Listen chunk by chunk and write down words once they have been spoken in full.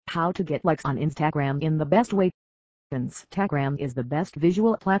How to get likes on Instagram in the best way. Instagram is the best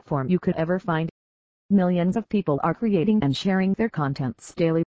visual platform you could ever find. Millions of people are creating and sharing their contents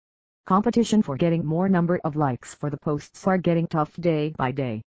daily. Competition for getting more number of likes for the posts are getting tough day by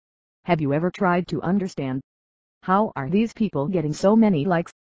day. Have you ever tried to understand how are these people getting so many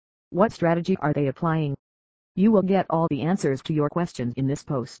likes? What strategy are they applying? You will get all the answers to your questions in this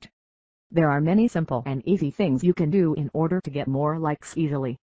post. There are many simple and easy things you can do in order to get more likes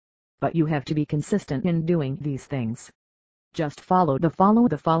easily. But you have to be consistent in doing these things. Just follow the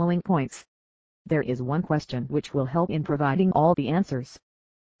following points. There is one question which will help in providing all the answers.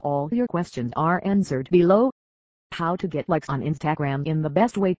 All your questions are answered below. How to get likes on Instagram in the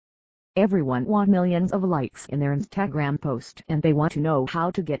best way. Everyone wants millions of likes in their Instagram post and they want to know how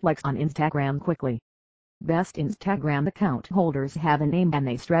to get likes on Instagram quickly. Best Instagram account holders have a name and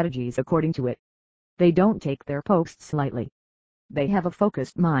they strategies according to it. They don't take their posts lightly. They have a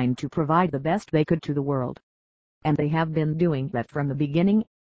focused mind to provide the best they could to the world. And they have been doing that from the beginning.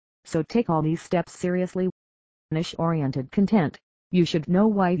 So take all these steps seriously. Niche-oriented content. You should know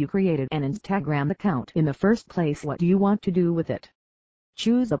why you created an Instagram account in the first place. What do you want to do with it?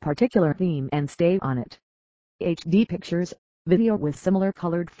 Choose a particular theme and stay on it. HD pictures, video with similar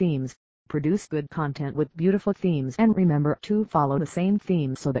colored themes. Produce good content with beautiful themes and remember to follow the same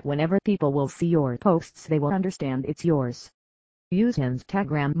theme so that whenever people will see your posts they will understand it's yours. Use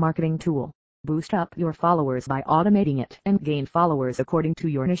Instagram marketing tool. Boost up your followers by automating it and gain followers according to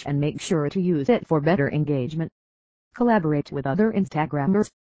your niche and make sure to use it for better engagement. Collaborate with other Instagrammers.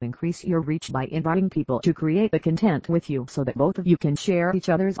 Increase your reach by inviting people to create the content with you so that both of you can share each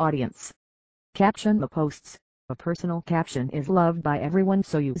other's audience. Caption the posts. A personal caption is loved by everyone,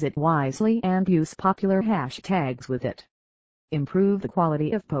 so use it wisely and use popular hashtags with it. Improve the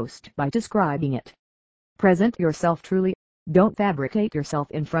quality of post by describing it. Present yourself truly. Don't fabricate yourself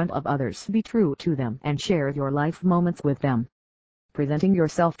in front of others. Be true to them and share your life moments with them. Presenting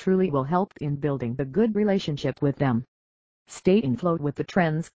yourself truly will help in building a good relationship with them. Stay in flow with the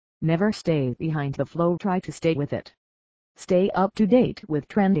trends. Never stay behind the flow, try to stay with it. Stay up to date with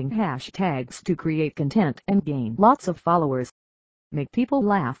trending hashtags to create content and gain lots of followers. Make people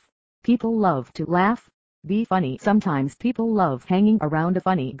laugh. People love to laugh. Be funny. Sometimes people love hanging around a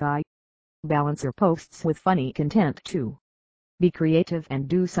funny guy. Balance your posts with funny content too. Be creative and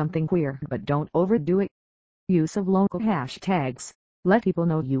do something queer, but don't overdo it. Use of local hashtags. Let people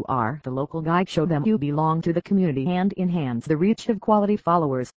know you are the local guy. Show them you belong to the community and enhance the reach of quality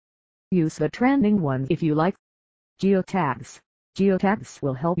followers. Use the trending ones if you like. Geotags. Geotags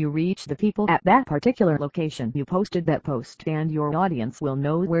will help you reach the people at that particular location you posted that post and your audience will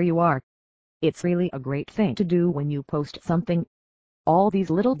know where you are. It's really a great thing to do when you post something. All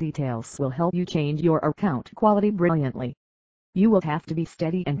these little details will help you change your account quality brilliantly. You will have to be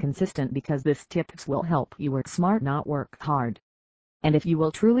steady and consistent because this tips will help you work smart, not work hard. And if you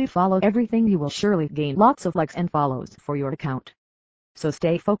will truly follow everything, you will surely gain lots of likes and follows for your account. So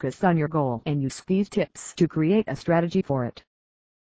stay focused on your goal and use these tips to create a strategy for it.